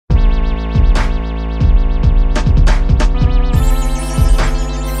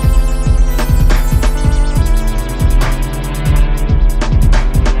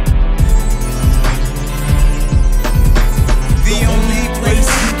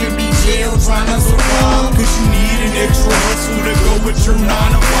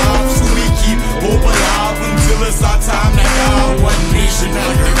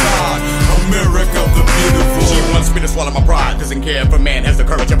swallow my pride. Doesn't care if a man has the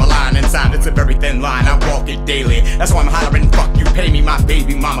courage of a lion inside. It's a very thin line, I walk it daily. That's why I'm hollering, fuck you, pay me. My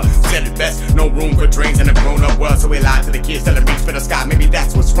baby mama said it best, no room for dreams in a grown-up world. So we lie to the kids, tell them reach for the sky. Maybe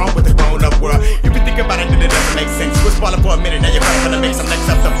that's what's wrong with the grown-up world. You can think about it and it doesn't make sense. You was swallowed for a minute, now you're running for the mix. I'm next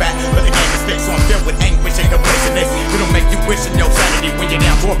up the fat, but the game is fixed. So I'm filled with anguish and complacentness. It don't make you question your sanity when you're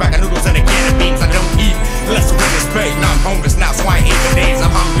down for a bag of noodles and a can of beans. I don't eat unless the rent is paid. Now I'm homeless now, so I ain't eating days.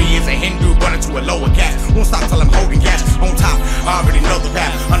 I'm hungry as a Hindu, running to a lower caste. Won't stop till I'm holding cash on top. I already know the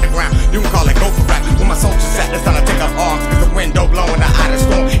path. Underground, you can call it go for rap. When my soldiers sat, it's time to take up arms. Cause the window blowing the eye of the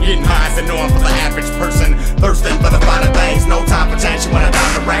storm. Getting high is the norm for the average person. Thirsting for the finer things. No time for change. She wanna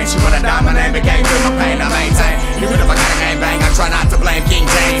die the rain. She wanna die my name. It came to my pain I maintain. Even if I got a game bang, I try not to blame King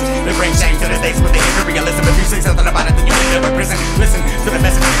James. They bring shame to the days with the injury. And listen, if you say something about it, then you need to live in prison. Listen to the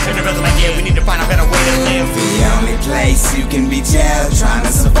message in the rhythm. Like, yeah, we need to find a better way to live. The only place you can be jailed trying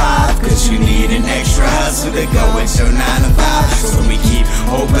to survive, cause you need an extra hustle to go with your 9 to 5. So we keep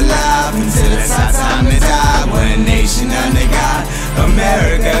hope alive until it's our time to die. One nation under God,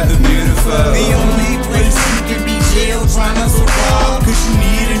 America the beautiful. The only place you can be jailed trying to survive, cause you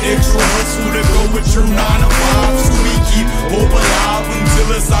need an extra hustle to go with your 9 to 5. So we keep hope alive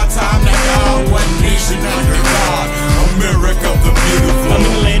until it's our time to die. One nation under God, America the beautiful. I'm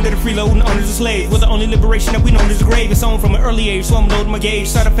in the land of the freeloading, owners of slaves. Where the only liberation that we know is the grave. It's on from an early age, so I'm loading my gauge.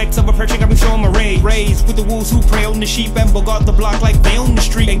 Side effects of oppression got me showing my rage. Raised with the wolves who prey on the sheep and bogart the block like they on the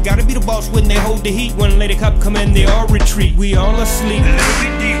street. Ain't gotta be the boss when they hold the heat. One lady cop come in, they all retreat. We all asleep, a little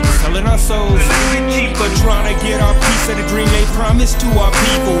bit deeper, selling our souls, a little bit cheaper, trying to get our piece of the dream they promised to our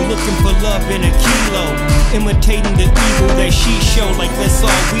people. Looking for love in a kilo, imitating the evil that she showed. Like that's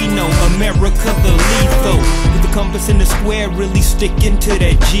all we know, America the lethal. With the compass in the square, really sticking to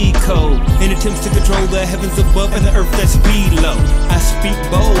that G code. In attempts to control the heavens above and the earth that's below. I speak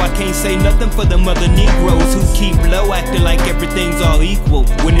bold, I can't say nothing for the mother Negroes who keep low, acting like everything's all equal.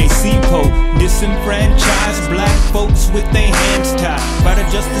 When they see Poe, disenfranchised black folks with their hands tied by the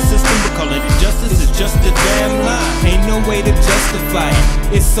justice system, we call it justice, it's just a damn lie. Ain't no way to justify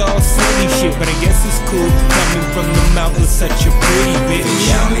it, it's all silly shit, but I guess it's cool coming from the mouth of such a pretty bitch.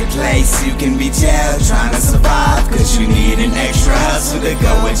 The only place you can be jailed trying to survive, cause you need an extra hustle to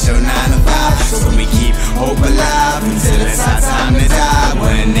go with your 9 to 5. So we keep hope alive until it's our time to die.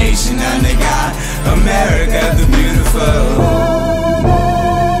 One nation under God, America the beautiful.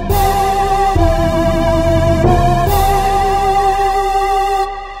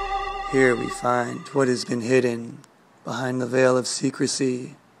 Here we find what has been hidden behind the veil of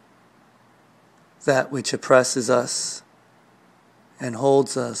secrecy, that which oppresses us and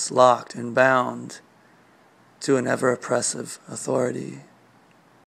holds us locked and bound to an ever-oppressive authority.